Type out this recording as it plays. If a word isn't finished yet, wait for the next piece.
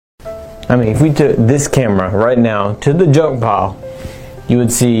I mean, if we took this camera right now to the junk pile, you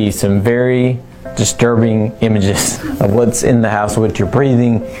would see some very disturbing images of what's in the house, what you're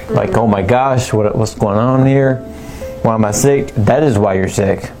breathing. Like, oh my gosh, what's going on here? Why am I sick? That is why you're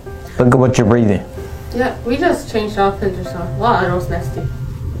sick. Look at what you're breathing. Yeah, we just changed our filter, so wow, that was nasty.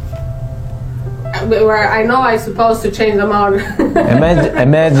 Where I know I'm supposed to change them out.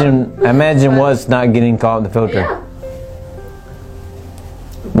 Imagine what's not getting caught in the filter. Yeah.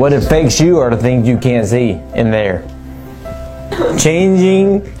 What affects you are the things you can't see in there.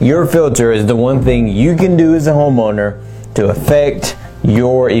 Changing your filter is the one thing you can do as a homeowner to affect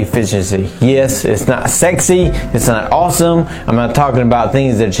your efficiency. Yes, it's not sexy, it's not awesome. I'm not talking about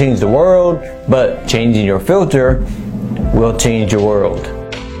things that change the world, but changing your filter will change your world.